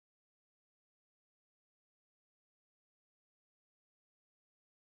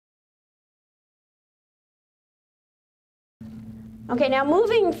Okay, now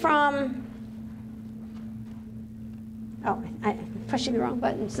moving from, oh, I'm pushing the wrong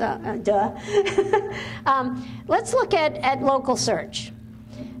buttons, duh. Let's look at local search.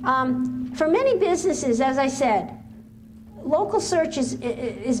 For many businesses, as I said, local search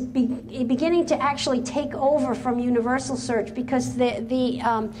is beginning to actually take over from universal search, because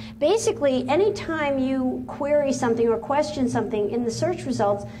basically anytime you query something or question something in the search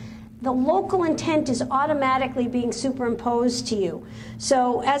results, the local intent is automatically being superimposed to you.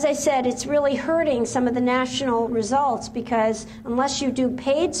 So as I said, it's really hurting some of the national results, because unless you do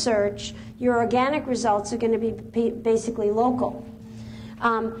paid search, your organic results are going to be basically local.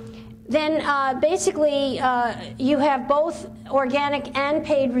 Then basically you have both organic and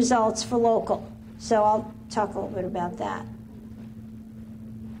paid results for local. So I'll talk a little bit about that.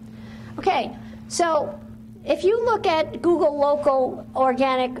 Okay, so if you look at Google local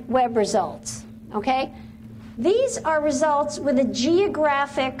organic web results, okay, these are results with a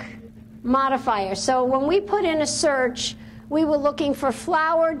geographic modifier. So when we put in a search, we were looking for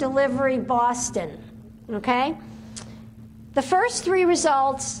flower delivery Boston, okay? The first three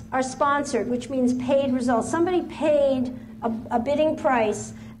results are sponsored, which means paid results. Somebody paid a bidding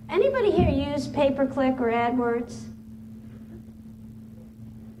price. Anybody here use pay-per-click or AdWords?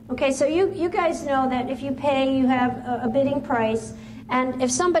 Okay, so you guys know that if you pay, you have a bidding price. And if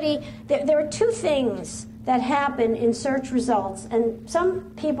somebody, there are two things that happen in search results, and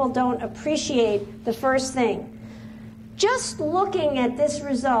some people don't appreciate the first thing. Just looking at this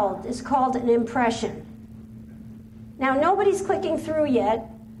result is called an impression. Now, nobody's clicking through yet,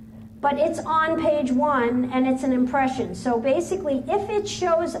 but it's on page 1 and it's an impression. So basically, if it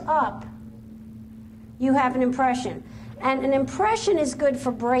shows up, you have an impression. And an impression is good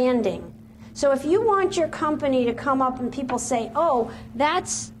for branding. So if you want your company to come up and people say, oh,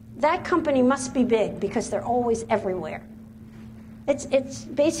 that company must be big because they're always everywhere. It's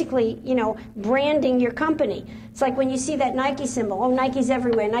basically, you know, branding your company. It's like when you see that Nike symbol. Oh, Nike's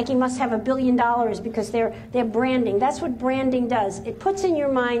everywhere. Nike must have $1 billion because they're branding. That's what branding does. It puts in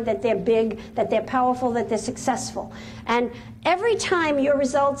your mind that they're big, that they're powerful, that they're successful. And every time your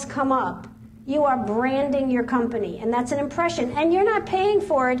results come up, you are branding your company, and that's an impression. And you're not paying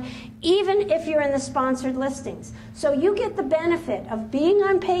for it, even if you're in the sponsored listings. So you get the benefit of being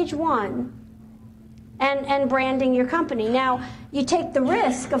on page 1 and branding your company. Now, you take the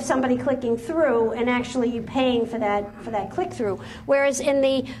risk of somebody clicking through and actually you paying for that click-through. Whereas in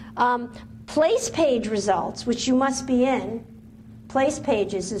the place page results, which you must be in, place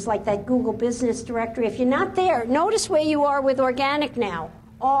pages is like that Google Business Directory. If you're not there, notice where you are with organic now,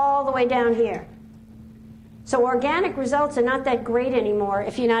 all the way down here. So organic results are not that great anymore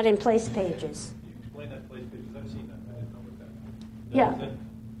if you're not in place pages. Can you explain that place pages? I've seen that. I didn't know what that. Yeah.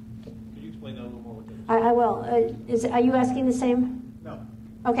 Can you explain that a little more? What that is? I will. Are you asking the same? No.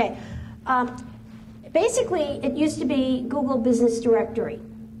 Okay. Basically, it used to be Google Business Directory,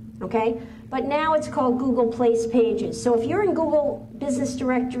 okay? But now it's called Google Place Pages. So if you're in Google Business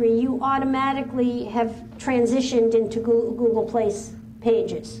Directory, you automatically have transitioned into Google Place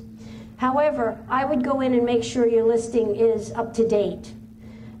Pages. However, I would go in and make sure your listing is up to date.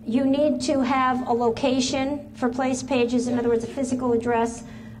 You need to have a location for place pages, in other words, a physical address.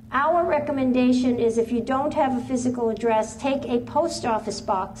 Our recommendation is if you don't have a physical address, take a post office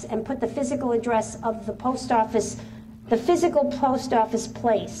box and put the physical address of the post office, the physical post office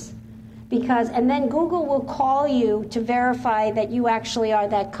place. And then Google will call you to verify that you actually are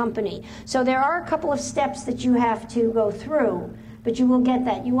that company. So there are a couple of steps that you have to go through, but you will get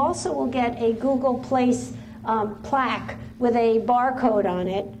that. You also will get a Google Place plaque with a barcode on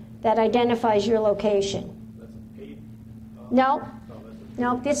it that identifies your location. That's paid? No.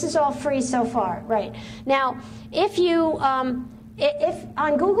 No, this is all free so far, right. Now, if you, if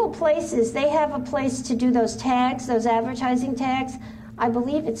on Google Places, they have a place to do those tags, those advertising tags. I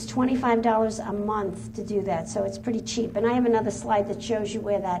believe it's $25 a month to do that, so it's pretty cheap. And I have another slide that shows you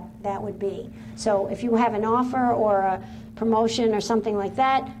where that would be. So if you have an offer or a promotion or something like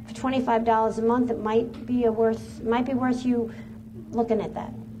that, for $25 a month, it might be worth you looking at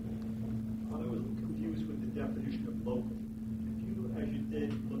that. I was confused with the definition of local. If you, as you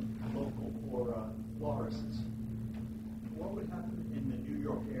did, look local for florists, what would happen in the New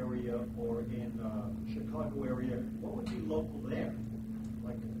York area or in Chicago area? What would be local there?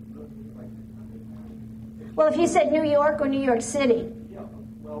 Well, if you said New York or New York City. Yeah,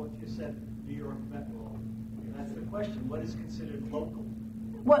 well, if you said New York Metro, that's the question. What is considered local?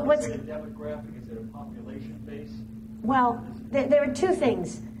 Is it a demographic? Is it a population base? Well, there are two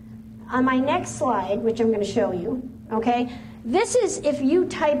things. On my next slide, which I'm going to show you, okay, this is if you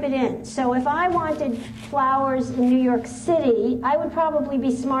type it in. So if I wanted flowers in New York City, I would probably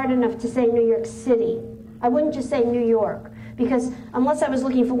be smart enough to say New York City. I wouldn't just say New York, because unless I was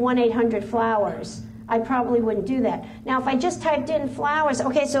looking for 1-800-Flowers, I probably wouldn't do that. Now, if I just typed in flowers,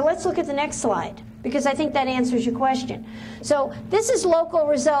 okay, so let's look at the next slide, because I think that answers your question. So this is local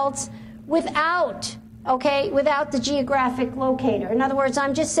results without, okay, without the geographic locator. In other words,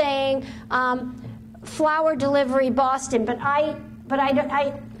 I'm just saying flower delivery Boston, but I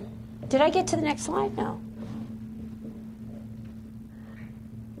did I get to the next slide? No.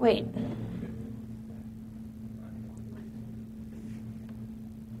 Wait.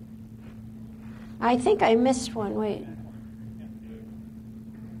 I think I missed one. Wait.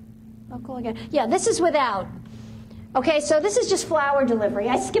 Local again. Yeah, this is without. Okay, so this is just flower delivery.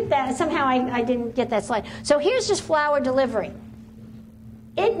 I skipped that. Somehow I didn't get that slide. So here's just flower delivery.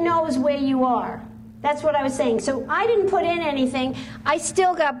 It knows where you are. That's what I was saying. So I didn't put in anything. I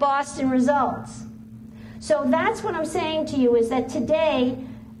still got Boston results. So that's what I'm saying to you, is that today,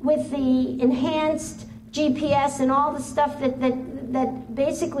 with the enhanced GPS and all the stuff that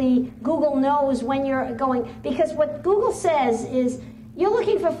basically Google knows when you're going, because what Google says is, you're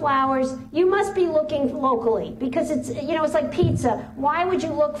looking for flowers, you must be looking locally, because it's, you know, it's like pizza. Why would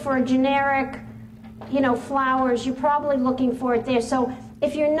you look for a generic, you know, flowers? You're probably looking for it there. So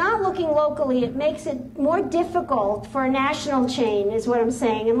if you're not looking locally, it makes it more difficult for a national chain, is what I'm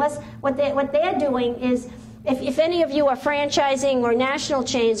saying. Unless what they're doing is, if any of you are franchising or national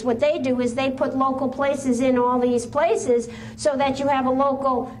chains, what they do is they put local places in all these places so that you have a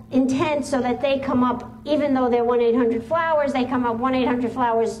local intent, so that they come up, even though they're 1-800-Flowers, they come up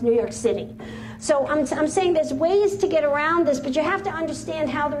 1-800-Flowers New York City. So I'm saying there's ways to get around this, but you have to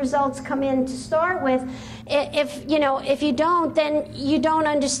understand how the results come in to start with. If you don't, then you don't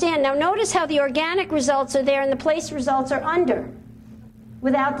understand. Now notice how the organic results are there and the place results are under,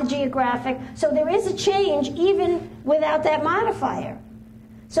 without the geographic. So there is a change even without that modifier.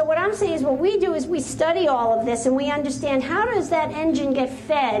 So what I'm saying is, what we do is we study all of this and we understand, how does that engine get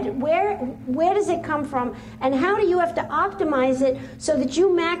fed? Where does it come from? And how do you have to optimize it so that you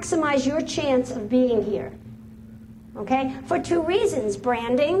maximize your chance of being here? Okay? For two reasons: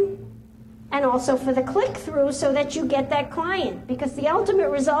 branding, and also for the click-through, so that you get that client. Because the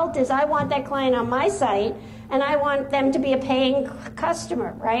ultimate result is, I want that client on my site, and I want them to be a paying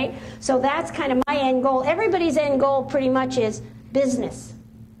customer, right? So that's kind of my end goal. Everybody's end goal pretty much is business.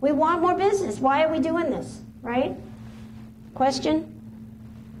 We want more business. Why are we doing this, right? Question?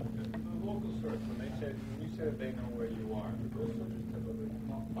 The local search, when you said they know where you are, those searches typically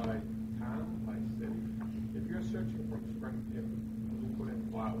come up by town, by city. If you're searching from Springfield, you put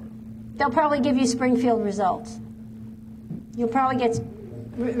in flowers. They'll probably give you Springfield results. You'll probably get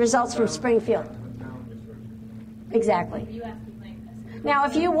results from Springfield. Exactly. Now,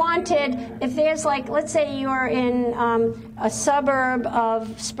 if you wanted, if there's like, let's say you're in a suburb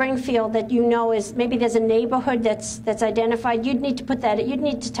of Springfield that you know is, maybe there's a neighborhood that's identified, you'd need to put that, you'd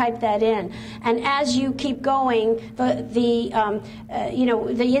need to type that in. And as you keep going, the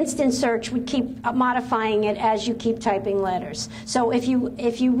instant search would keep modifying it as you keep typing letters. So if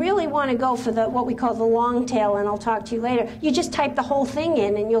you really want to go for what we call the long tail, and I'll talk to you later, you just type the whole thing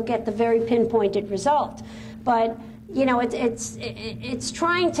in and you'll get the very pinpointed result. But you know, it's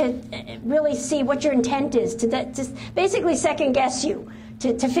trying to really see what your intent is, to basically second guess you,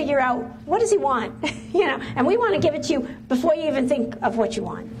 to figure out, what does he want? You know, and we want to give it to you before you even think of what you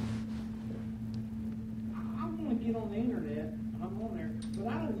want. I want to get on the internet, I'm on there, but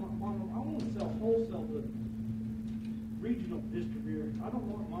I want to sell wholesale to regional distributors. I don't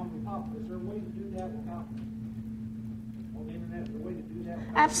want mom and pop. Is there a way to do that without?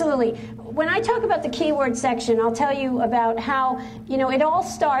 Absolutely. When I talk about the keyword section, I'll tell you about how, you know, it all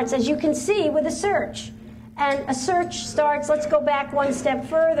starts, as you can see, with a search. And a search starts, let's go back one step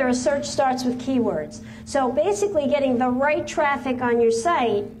further, a search starts with keywords. So basically getting the right traffic on your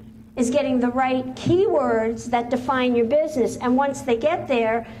site is getting the right keywords that define your business. And once they get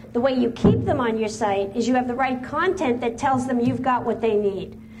there, the way you keep them on your site is you have the right content that tells them you've got what they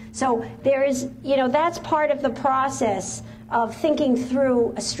need. So there is, you know, that's part of the process of thinking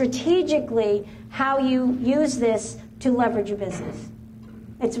through strategically how you use this to leverage your business.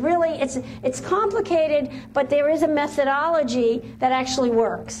 It's really, it's complicated, but there is a methodology that actually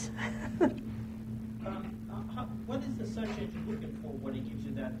works. What is the search engine looking for when it gives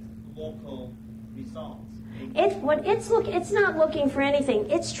you that local results? It's not looking for anything.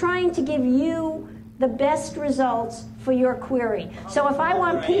 It's trying to give you the best results for your query. So if I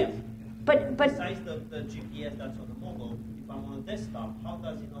want people, but besides the GPS that's on the mobile, if I'm on a desktop, how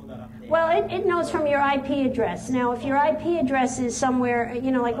does it know that I'm there? Well, it knows from your IP address. Now, if your IP address is somewhere,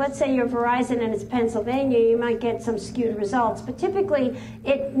 you know, like let's say you're Verizon and it's Pennsylvania, you might get some skewed results. But typically,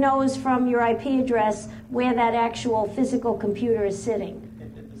 it knows from your IP address where that actual physical computer is sitting.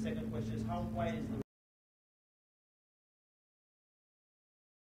 And the second question is, how wide is the